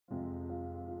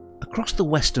Across the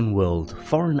Western world,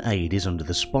 foreign aid is under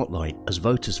the spotlight as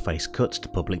voters face cuts to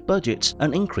public budgets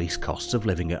and increased costs of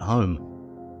living at home.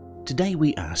 Today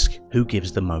we ask, who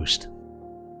gives the most?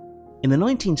 In the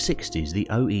 1960s, the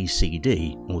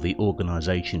OECD, or the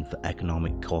Organisation for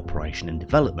Economic Cooperation and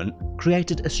Development,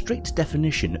 created a strict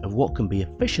definition of what can be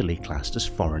officially classed as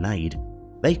foreign aid.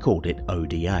 They called it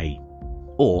ODA,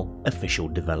 or Official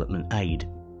Development Aid.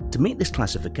 To meet this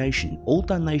classification, all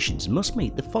donations must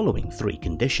meet the following three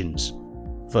conditions.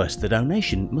 First, the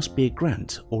donation must be a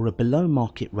grant or a below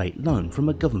market rate loan from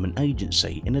a government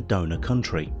agency in a donor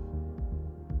country.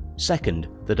 Second,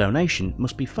 the donation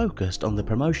must be focused on the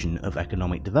promotion of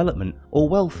economic development or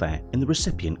welfare in the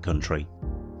recipient country.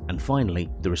 And finally,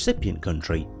 the recipient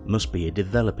country must be a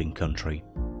developing country.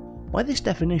 By this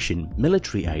definition,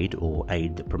 military aid, or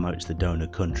aid that promotes the donor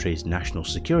country's national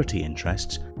security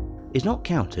interests, is not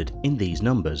counted in these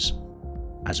numbers.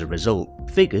 As a result,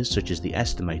 figures such as the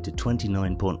estimated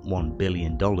 $29.1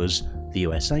 billion the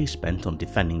USA spent on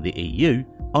defending the EU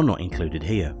are not included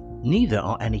here. Neither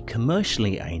are any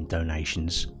commercially aimed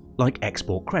donations, like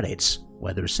export credits,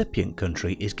 where the recipient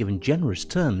country is given generous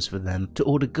terms for them to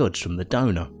order goods from the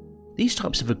donor. These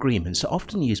types of agreements are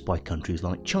often used by countries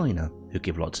like China, who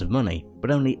give lots of money,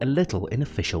 but only a little in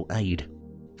official aid.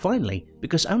 Finally,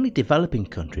 because only developing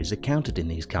countries are counted in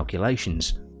these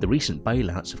calculations, the recent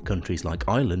bailouts of countries like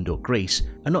Ireland or Greece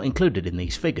are not included in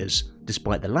these figures,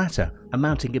 despite the latter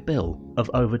amounting a bill of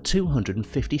over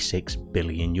 €256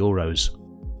 billion.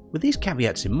 With these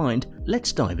caveats in mind,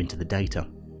 let's dive into the data.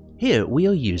 Here we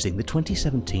are using the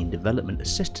 2017 Development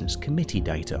Assistance Committee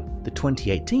data. The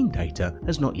 2018 data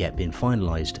has not yet been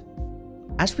finalised.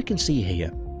 As we can see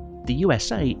here, the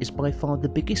USA is by far the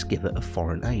biggest giver of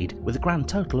foreign aid, with a grand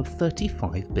total of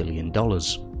 $35 billion.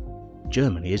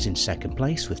 Germany is in second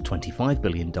place with $25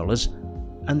 billion,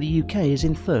 and the UK is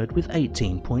in third with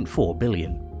 $18.4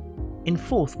 billion. In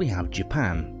fourth we have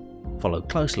Japan, followed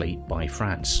closely by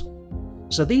France.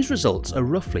 So these results are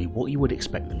roughly what you would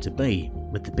expect them to be,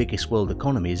 with the biggest world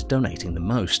economies donating the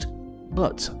most.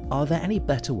 But are there any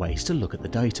better ways to look at the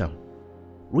data?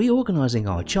 Reorganising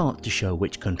our chart to show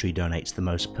which country donates the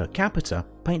most per capita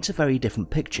paints a very different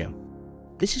picture.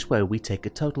 This is where we take a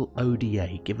total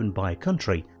ODA given by a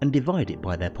country and divide it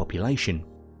by their population.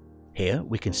 Here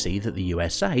we can see that the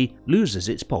USA loses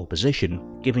its pole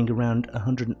position, giving around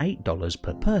 $108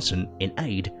 per person in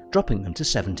aid, dropping them to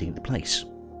 17th place.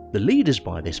 The leaders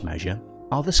by this measure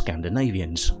are the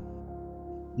Scandinavians.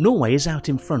 Norway is out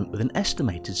in front with an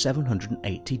estimated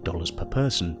 $780 per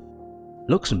person.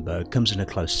 Luxembourg comes in a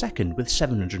close second with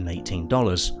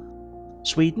 $718.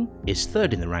 Sweden is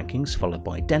third in the rankings, followed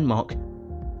by Denmark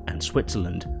and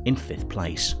Switzerland in 5th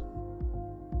place.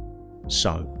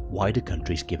 So, why do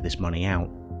countries give this money out?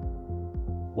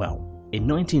 Well, in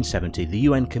 1970 the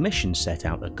UN Commission set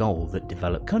out a goal that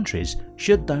developed countries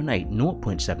should donate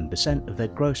 0.7% of their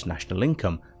gross national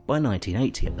income by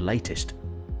 1980 at the latest.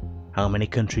 How many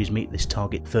countries meet this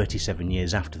target 37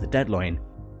 years after the deadline?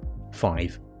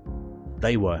 5.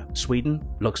 They were Sweden,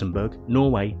 Luxembourg,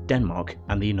 Norway, Denmark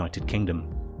and the United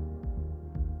Kingdom.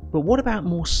 But what about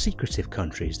more secretive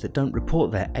countries that don't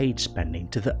report their aid spending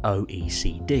to the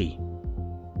OECD?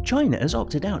 China has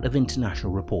opted out of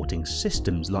international reporting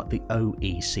systems like the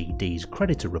OECD's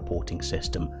creditor reporting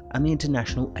system and the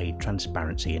International Aid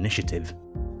Transparency Initiative,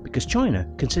 because China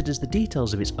considers the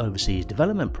details of its overseas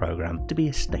development program to be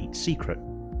a state secret.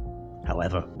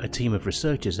 However, a team of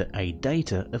researchers at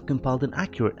AidData have compiled an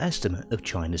accurate estimate of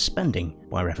China's spending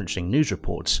by referencing news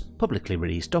reports, publicly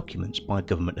released documents by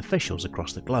government officials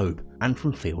across the globe, and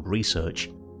from field research.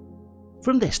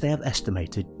 From this, they have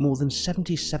estimated more than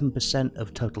 77%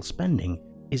 of total spending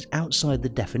is outside the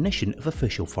definition of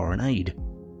official foreign aid.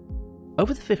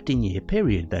 Over the 15-year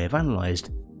period they have analysed,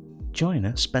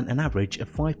 China spent an average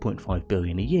of $5.5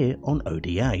 billion a year on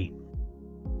ODA.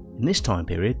 In this time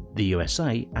period, the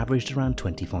USA averaged around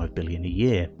 $25 billion a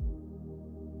year.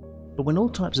 But when all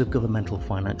types of governmental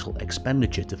financial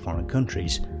expenditure to foreign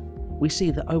countries, we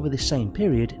see that over this same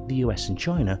period the US and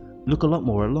China look a lot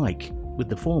more alike, with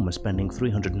the former spending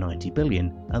 $390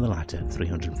 billion and the latter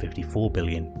 $354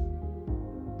 billion.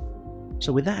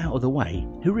 So with that out of the way,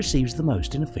 who receives the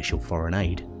most in official foreign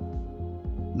aid?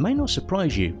 It may not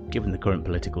surprise you, given the current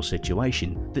political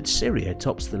situation, that Syria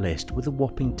tops the list with a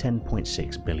whopping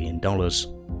 $10.6 billion.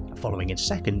 Following in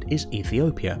second is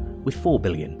Ethiopia with $4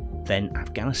 billion, then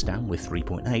Afghanistan with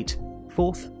 $3.8 billion,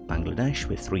 fourth Bangladesh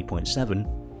with $3.7 billion,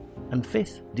 and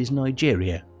fifth is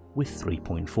Nigeria with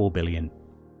 $3.4 billion.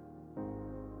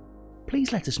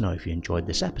 Please let us know if you enjoyed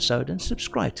this episode and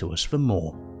subscribe to us for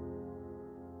more.